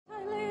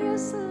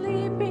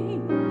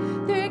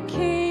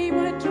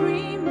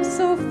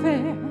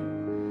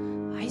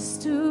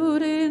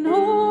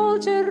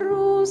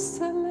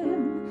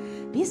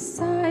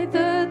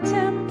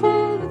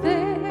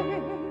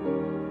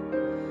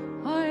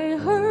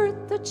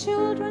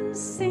children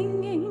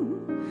singing,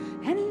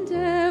 and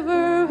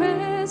ever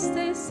as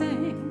they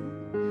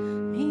sang,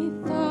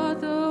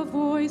 methought the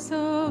voice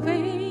of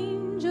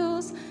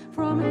angels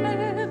from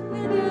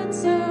heaven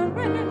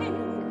answering.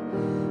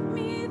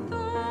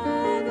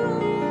 Methought the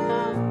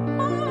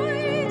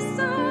voice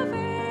of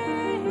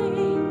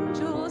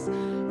angels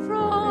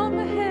from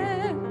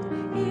heaven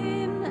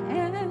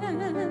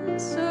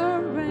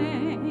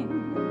answering.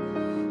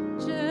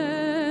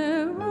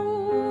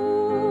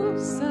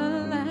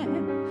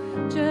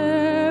 Jerusalem,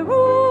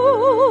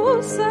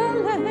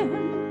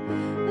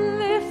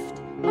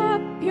 lift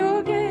up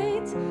your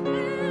gates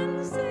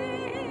and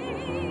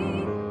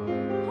sing,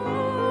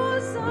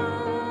 Hosanna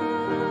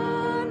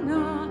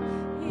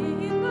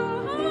in the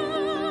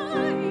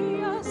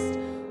highest,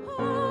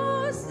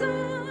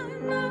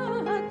 Hosanna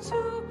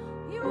to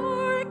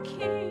your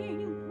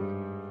King.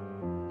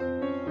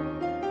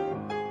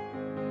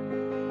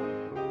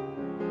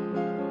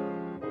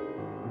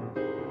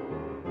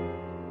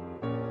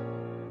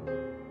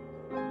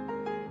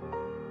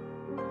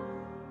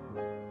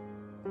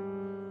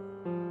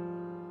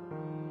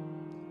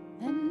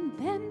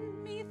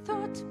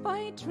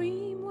 My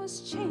dream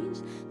was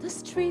changed, the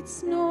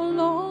streets no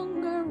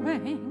longer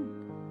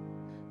rang.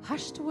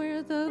 Hushed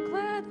were the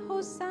glad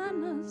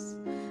hosannas,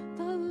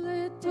 the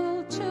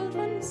little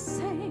children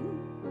sang.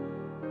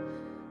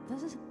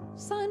 The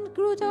sun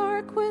grew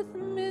dark with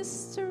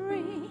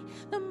mystery,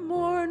 the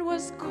morn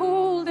was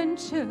cold and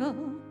chill,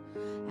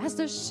 as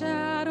the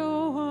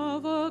shadow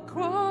of a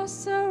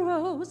cross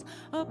arose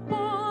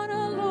upon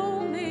a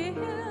lonely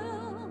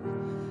hill.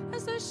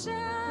 As the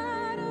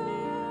shadow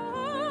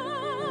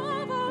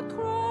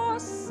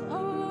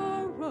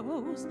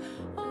arose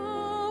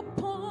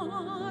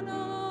upon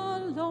a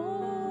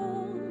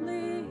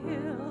lonely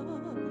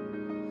hill.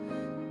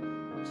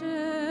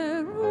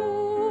 Jerusalem,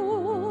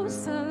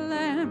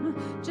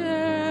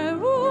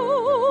 Jerusalem,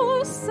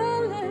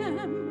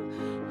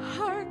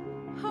 hark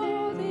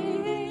how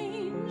the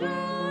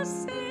angels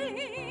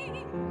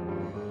sing.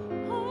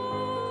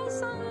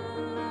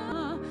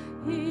 Hosanna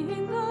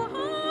in the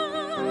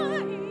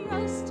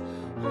highest,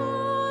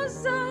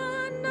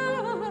 Hosanna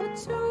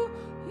to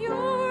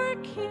your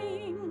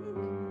King.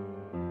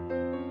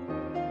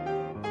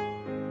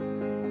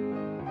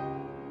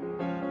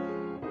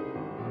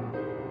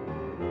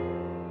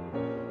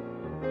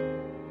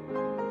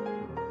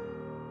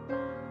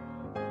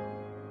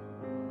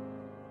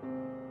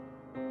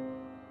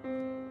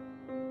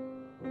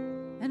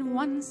 And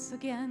once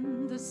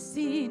again the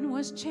scene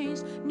was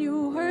changed,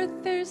 new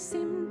earth there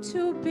seemed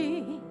to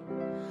be.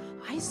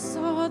 I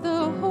saw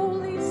the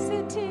holy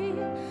city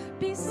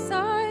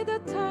beside the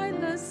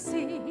tideless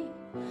sea.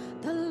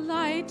 The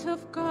light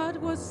of God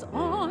was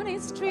on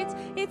its streets,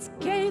 its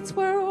gates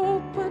were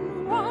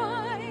open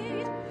wide.